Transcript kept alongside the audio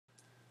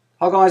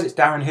Hi guys, it's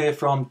Darren here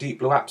from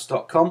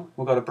deepblueapps.com.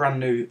 We've got a brand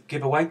new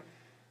giveaway.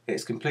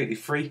 It's completely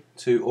free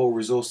to all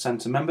Resource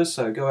Centre members,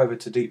 so go over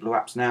to Deep Blue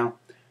Apps now,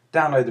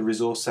 download the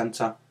Resource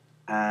Centre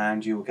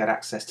and you will get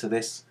access to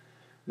this.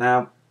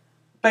 Now,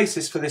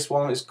 basis for this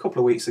one is a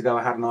couple of weeks ago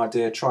I had an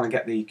idea trying to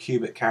get the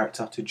Q-Bert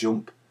character to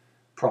jump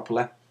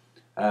properly,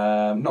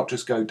 not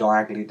just go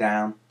diagonally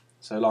down.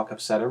 So like I've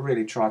said, I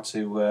really tried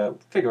to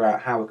figure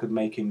out how I could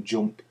make him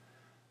jump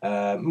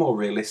more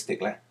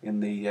realistically in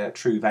the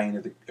true vein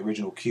of the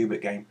original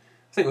Q-Bert game.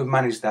 I think we've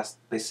managed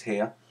this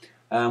here.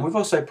 We've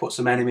also put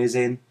some enemies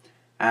in,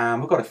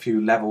 and we've got a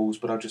few levels,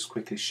 but I'll just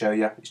quickly show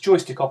you. It's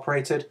joystick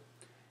operated.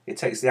 It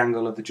takes the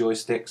angle of the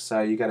joystick,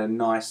 so you get a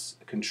nice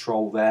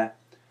control there.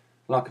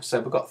 Like I've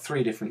said, we've got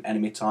 3 different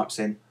enemy types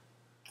in.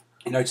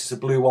 You notice the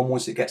blue one,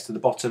 once it gets to the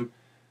bottom,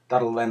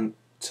 that'll then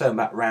turn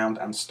back round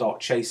and start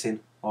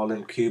chasing our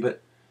little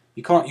Q-Bert.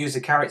 You can't use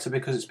the character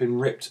because it's been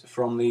ripped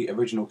from the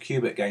original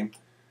Q-Bert game.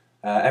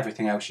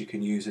 Everything else you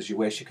can use as you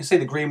wish. You can see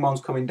the green one's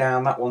coming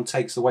down. That one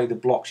takes away the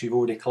blocks you've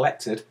already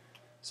collected,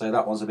 so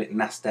that one's a bit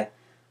nasty.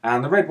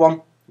 And the red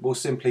one will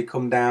simply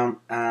come down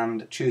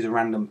and choose a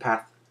random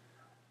path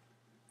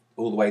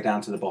all the way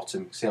down to the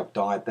bottom. See, I've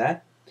died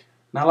there.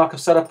 Now, like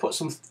I've said, I've put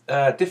some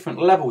different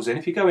levels in.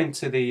 If you go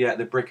into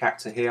the brick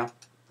actor here,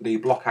 the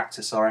block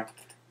actor, sorry,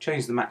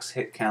 change the max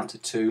hit count to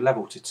 2,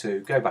 level to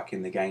 2, go back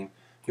in the game.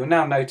 You'll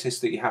now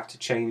notice that you have to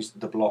change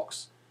the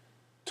blocks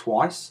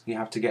twice. You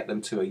have to get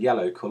them to a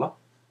yellow colour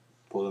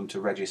for them to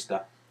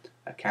register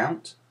a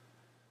count.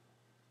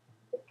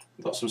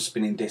 Got some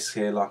spinning discs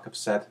here, like I've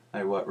said,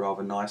 they work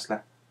rather nicely.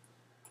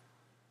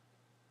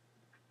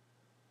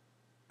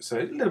 So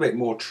a little bit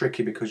more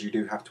tricky because you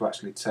do have to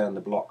actually turn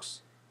the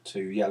blocks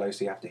to yellow,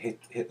 so you have to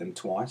hit them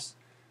twice.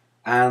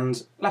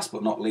 And last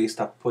but not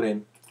least, I've put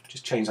in,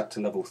 just change that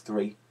to level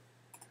 3.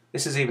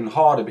 This is even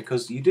harder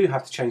because you do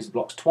have to change the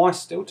blocks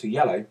twice still to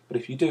yellow, but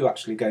if you do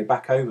actually go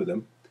back over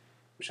them,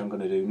 which I'm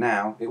going to do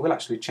now, it will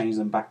actually change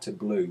them back to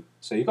blue.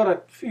 So you've got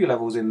a few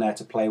levels in there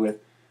to play with,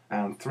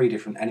 and 3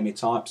 different enemy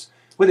types.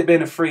 With it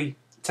being a free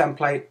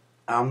template,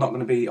 I'm not going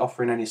to be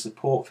offering any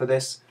support for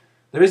this.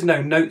 There is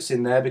no notes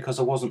in there because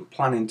I wasn't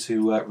planning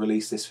to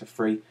release this for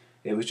free.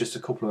 It was just a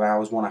couple of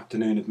hours, one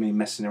afternoon of me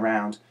messing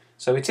around.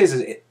 So it is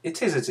as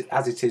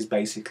it is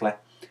basically.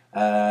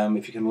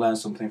 If you can learn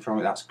something from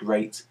it, that's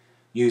great.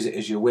 Use it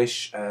as you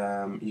wish.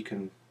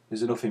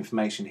 There's enough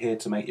information here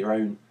to make your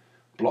own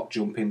block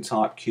jumping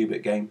type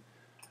Q-Bert game.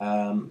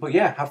 But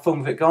yeah, have fun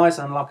with it guys,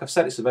 and like I've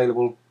said, it's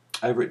available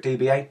over at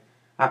DBA,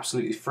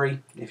 absolutely free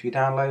if you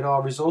download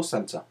our Resource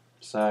Centre.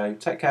 So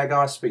take care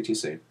guys, speak to you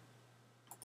soon.